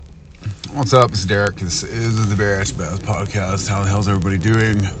What's up? It's Derek. This is the Bariatric podcast. How the hell's everybody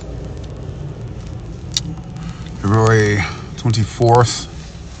doing? February 24th,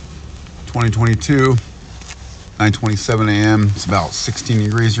 2022, 9:27 a.m. It's about 16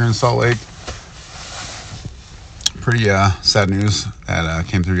 degrees here in Salt Lake. Pretty sad news that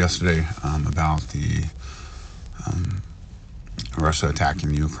came through yesterday about the Russia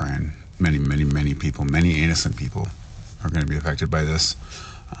attacking Ukraine. Many people, many innocent people are going to be affected by this.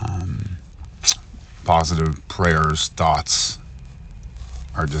 Positive prayers, thoughts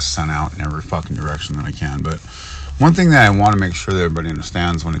are just sent out in every fucking direction that I can. But one thing that I want to make sure that everybody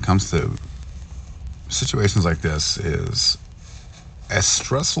understands when it comes to situations like this is, as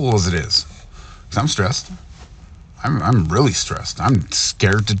stressful as it is, because I'm stressed. I'm really stressed. I'm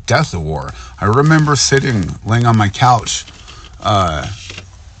scared to death of war. I remember laying on my couch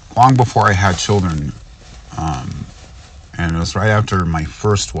long before I had children, and it was right after my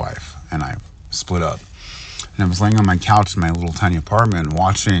first wife and I split up. And I was laying on my couch in my little tiny apartment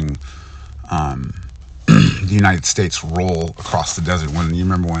watching the United States roll across the desert. When you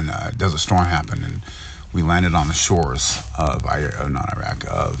remember when Desert Storm happened and we landed on the shores of I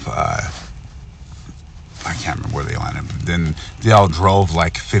can't remember where they landed, but then they all drove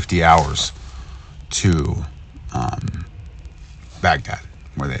like 50 hours to Baghdad,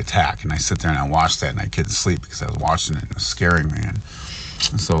 where they attack. And I sit there and I watch that, and I couldn't sleep because I was watching it and it was scaring me. And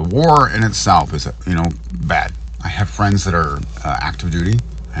so war in itself is, bad. I have friends that are active duty,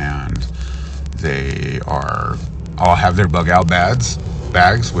 and they all have their bug out bags,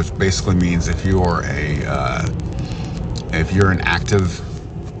 which basically means if you're an active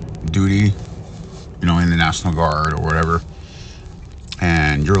duty, in the National Guard or whatever,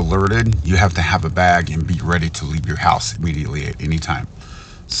 and you're alerted, you have to have a bag and be ready to leave your house immediately at any time.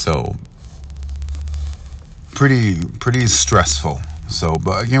 So pretty stressful. So,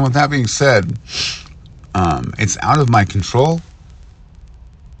 but again, with that being said, it's out of my control.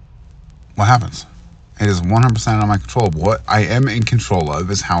 What happens? It is 100% out of my control. What I am in control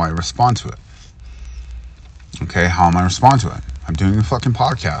of is how I respond to it. Okay, how am I respond to it? I'm doing a fucking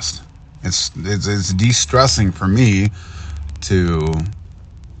podcast. It's de-stressing for me to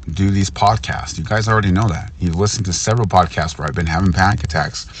do these podcasts. You guys already know that. You've listened to several podcasts where I've been having panic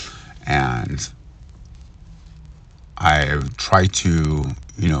attacks, and I've tried to,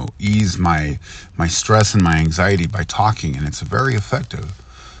 ease my stress and my anxiety by talking, and it's very effective.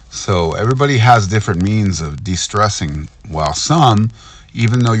 So everybody has different means of de-stressing, while some,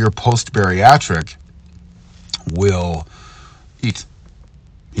 even though you're post-bariatric, will eat.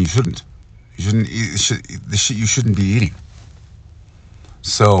 You shouldn't. You shouldn't eat the shit you shouldn't be eating.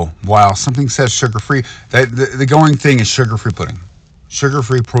 So while something says sugar-free, the going thing is sugar-free pudding.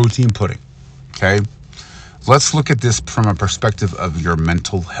 Sugar-free protein pudding. Okay? Let's look at this from a perspective of your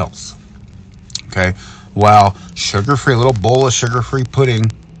mental health. Okay? While sugar-free, a little bowl of sugar-free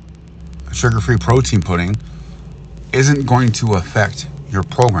pudding, sugar-free protein pudding, isn't going to affect your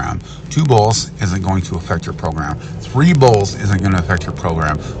program. 2 bowls isn't going to affect your program. 3 bowls isn't going to affect your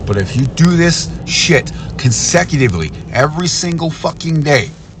program. But if you do this shit consecutively every single fucking day,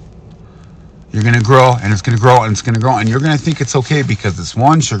 you're going to grow, and it's going to grow, and it's going to grow, and you're going to think it's okay because it's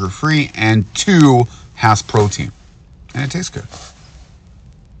 1, sugar-free, and 2, has protein. And it tastes good.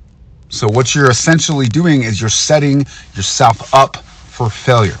 So what you're essentially doing is you're setting yourself up for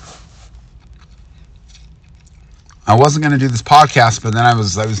failure. I wasn't going to do this podcast, but then I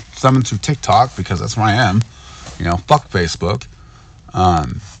was thumbing through TikTok because that's where I am. Fuck Facebook.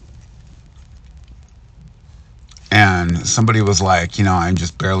 And somebody was like, I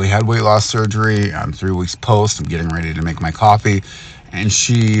just barely had weight loss surgery. I'm 3 weeks post. I'm getting ready to make my coffee. And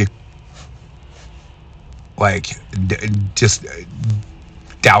she, just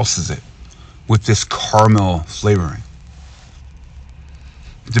douses it with this caramel flavoring.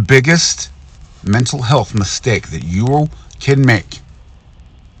 The biggest mental health mistake that you can make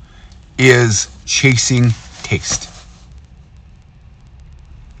is chasing taste.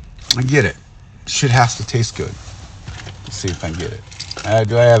 I get it. Shit has to taste good. Let's see if I get it.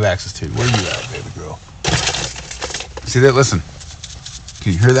 Do I have access to it? Where are you at, baby girl? See that? Listen.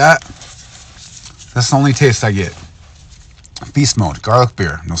 Can you hear that? That's the only taste I get. Beast mode. Garlic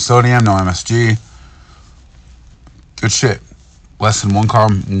beer. No sodium. No MSG. Good shit. Less than 1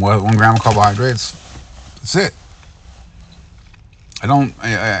 gram of carbohydrates. That's it. I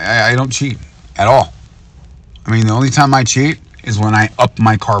don't cheat at all. I mean, the only time I cheat is when I up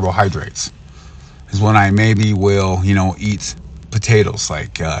my carbohydrates. Is when I maybe will, eat potatoes,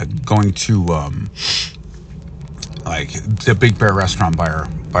 like going to the Big Bear restaurant by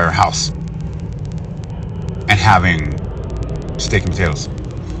our house and having steak and potatoes.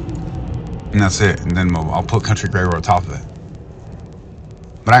 And that's it. And then I'll put Country Gray on top of it.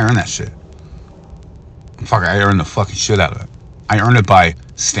 But I earned that shit. Fuck, I earned the fucking shit out of it. I earned it by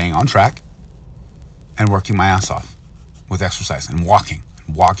staying on track and working my ass off with exercise and walking,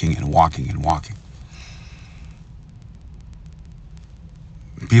 and walking, and walking, and walking.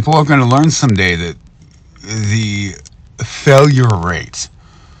 People are going to learn someday that the failure rate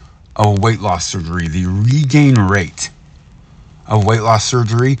of weight loss surgery, the regain rate of weight loss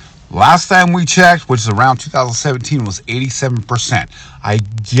surgery, last time we checked, which is around 2017, was 87%. I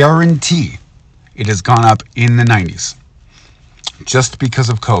guarantee it has gone up in the 90s. Just because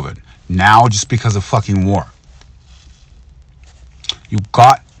of COVID. Now just because of fucking war. You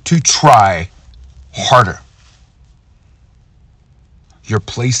got to try harder. You're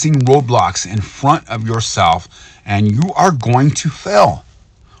placing roadblocks in front of yourself and you are going to fail.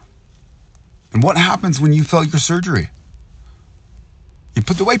 And what happens when you fail your surgery? You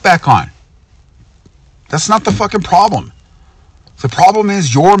put the weight back on. That's not the fucking problem. The problem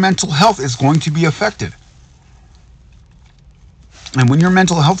is your mental health is going to be affected. And when your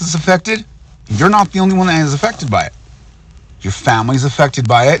mental health is affected, you're not the only one that is affected by it. Your family's affected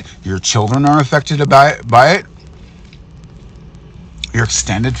by it. Your children are affected by it. Your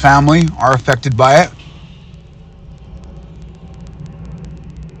extended family are affected by it.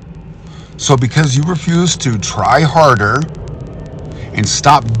 So because you refuse to try harder and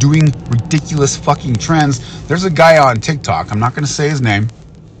stop doing ridiculous fucking trends, there's a guy on TikTok, I'm not going to say his name,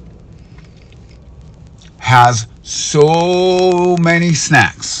 has so many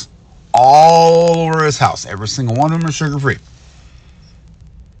snacks all over his house. Every single one of them are sugar-free.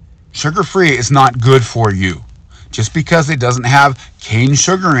 Sugar-free is not good for you. Just because it doesn't have cane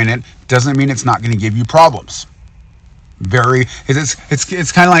sugar in it doesn't mean it's not going to give you problems.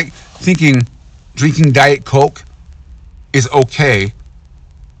 It's kind of like thinking drinking Diet Coke is okay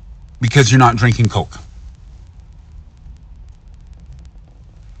because you're not drinking Coke.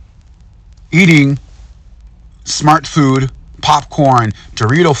 Eating smart food, popcorn,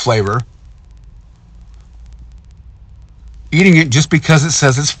 Dorito flavor, eating it just because it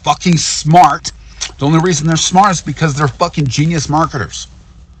says it's fucking smart. The only reason they're smart is because they're fucking genius marketers.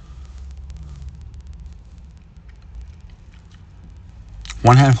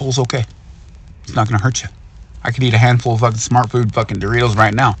 One handful is okay. It's not going to hurt you. I could eat a handful of fucking smart food fucking Doritos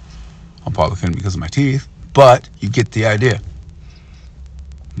right now. I probably couldn't because of my teeth, but you get the idea.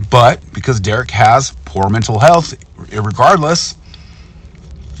 But because Derek has poor mental health, regardless,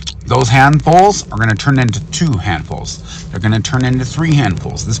 those handfuls are going to turn into 2 handfuls. They're going to turn into 3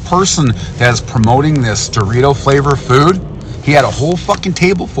 handfuls. This person that is promoting this Dorito flavor food, he had a whole fucking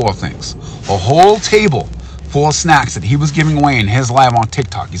table full of things. A whole table full of snacks that he was giving away in his live on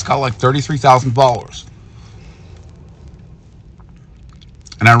TikTok. He's got like 33,000 followers.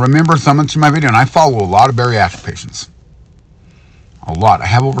 And I remember thumbing through my video, and I follow a lot of bariatric patients. A lot. I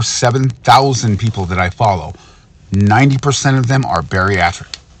have over 7,000 people that I follow. 90% of them are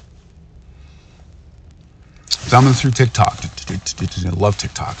bariatric. Thumbing through TikTok. I love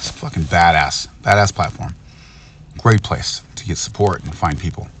TikTok. It's a fucking badass platform. Great place to get support and find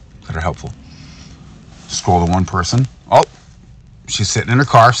people that are helpful. Scroll to one person. Oh, she's sitting in her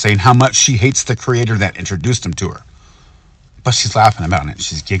car saying how much she hates the creator that introduced him to her. But she's laughing about it.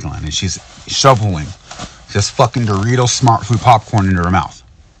 She's giggling and she's shoveling this fucking Dorito smart food popcorn into her mouth.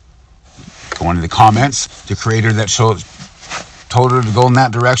 Going to the comments, the creator that told her to go in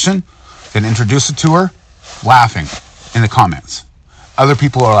that direction, then introduced it to her, laughing in the comments. Other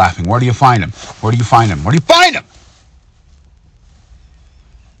people are laughing. Where do you find him? Where do you find him? Where do you find him?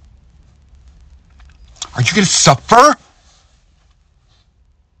 Are you going to suffer?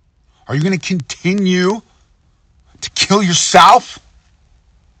 Are you going to continue to kill yourself?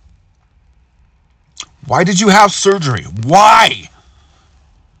 Why did you have surgery? Why?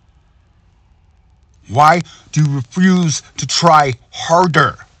 Why do you refuse to try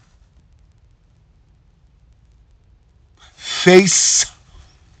harder? Face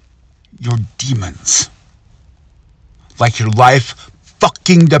your demons like your life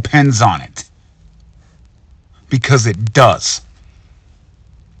fucking depends on it. Because it does.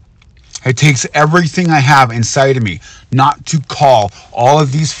 It takes everything I have inside of me not to call all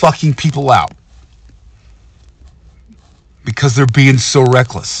of these fucking people out. Because they're being so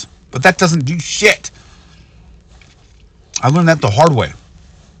reckless. But that doesn't do shit. I learned that the hard way.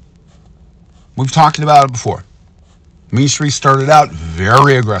 We've talked about it before. Mean Street started out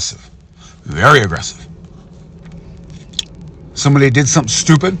very aggressive. Very aggressive. Somebody did something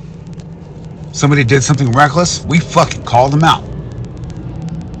stupid. Somebody did something reckless. We fucking called them out.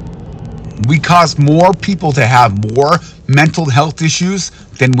 We caused more people to have more mental health issues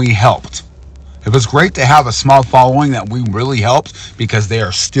than we helped. It was great to have a small following that we really helped because they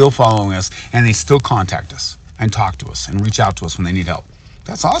are still following us and they still contact us and talk to us and reach out to us when they need help.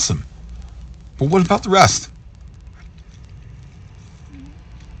 That's awesome. But what about the rest?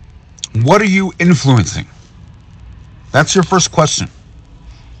 What are you influencing? That's your first question.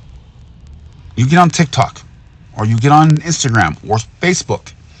 You get on TikTok or you get on Instagram or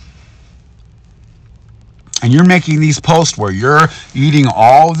Facebook and you're making these posts where you're eating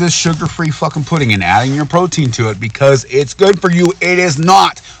all this sugar-free fucking pudding and adding your protein to it because it's good for you. It is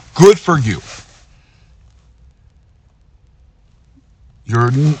not good for you.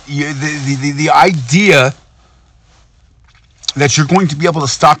 The idea that you're going to be able to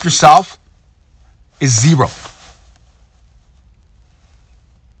stop yourself is zero.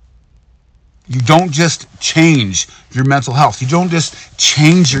 You don't just change your mental health. You don't just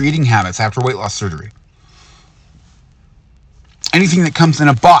change your eating habits after weight loss surgery. Anything that comes in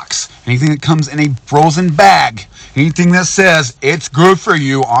a box, anything that comes in a frozen bag, anything that says it's good for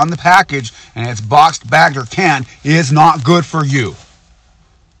you on the package and it's boxed, bagged, or canned is not good for you.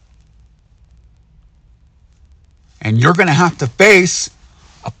 And you're going to have to face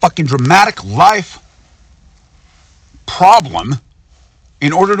a fucking dramatic life problem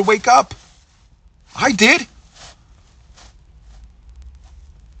in order to wake up. I did.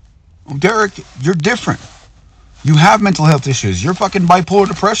 Oh, Derek, you're different. You have mental health issues. You're fucking bipolar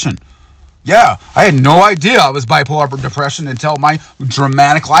depression. Yeah, I had no idea I was bipolar depression until my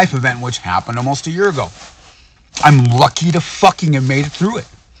dramatic life event, which happened almost a year ago. I'm lucky to fucking have made it through it.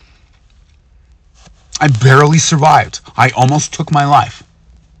 I barely survived. I almost took my life.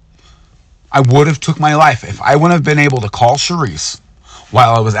 I would have took my life if I wouldn't have been able to call Charisse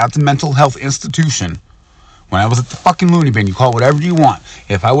while I was at the mental health institution. When I was at the fucking loony bin, you call it whatever you want.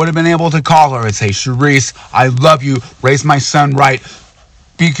 If I would have been able to call her and say, Charisse, I love you, raise my son right,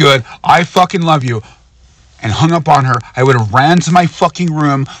 be good, I fucking love you, and hung up on her, I would have ran to my fucking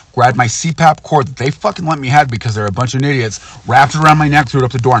room, grabbed my CPAP cord that they fucking let me have because they're a bunch of idiots, wrapped it around my neck, threw it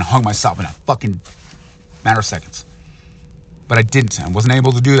up the door, and hung myself in a fucking matter of seconds. But I didn't. I wasn't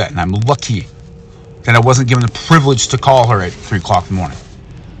able to do that, and I'm lucky that I wasn't given the privilege to call her at 3 o'clock in the morning.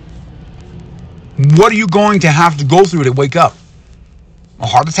 What are you going to have to go through to wake up? A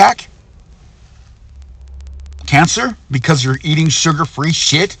heart attack? Cancer? Because you're eating sugar-free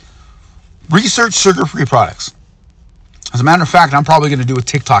shit? Research sugar-free products. As a matter of fact, I'm probably going to do a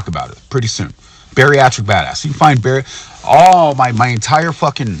TikTok about it pretty soon. Bariatric Badass. You can find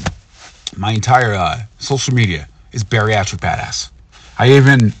my entire social media is Bariatric Badass. I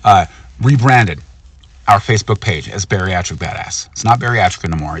even rebranded our Facebook page as Bariatric Badass. It's not Bariatric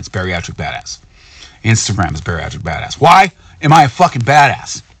anymore. It's Bariatric Badass. Instagram is Bariatric Badass. Why am I a fucking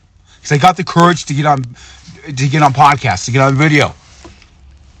badass? Because I got the courage to get on podcasts, to get on video,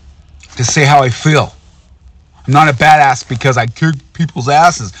 to say how I feel. I'm not a badass because I kick people's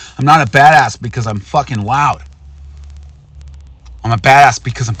asses. I'm not a badass because I'm fucking loud. I'm a badass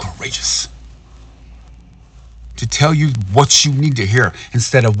because I'm courageous. To tell you what you need to hear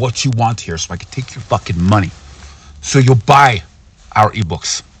instead of what you want to hear so I can take your fucking money. So you'll buy our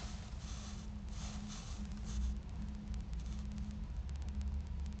ebooks.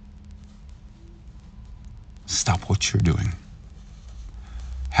 Stop what you're doing.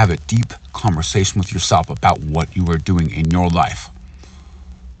 Have a deep conversation with yourself about what you are doing in your life.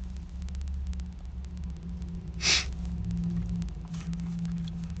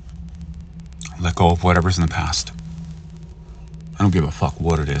 Let go of whatever's in the past. I don't give a fuck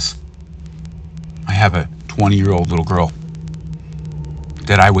what it is. I have a 20-year-old little girl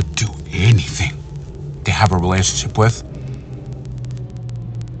that I would do anything to have a relationship with.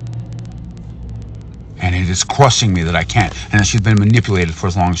 And it is crushing me that I can't, and that she's been manipulated for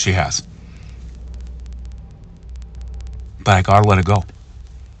as long as she has. But I gotta let it go.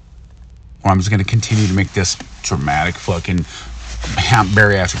 Or I'm just gonna continue to make this dramatic fucking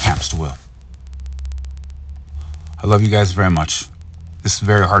bariatric hamster wheel. I love you guys very much. This is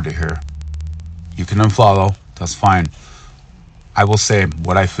very hard to hear. You can unfollow, that's fine. I will say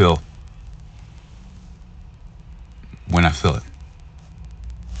what I feel when I feel it.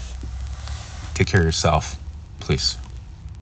 Take care of yourself, please.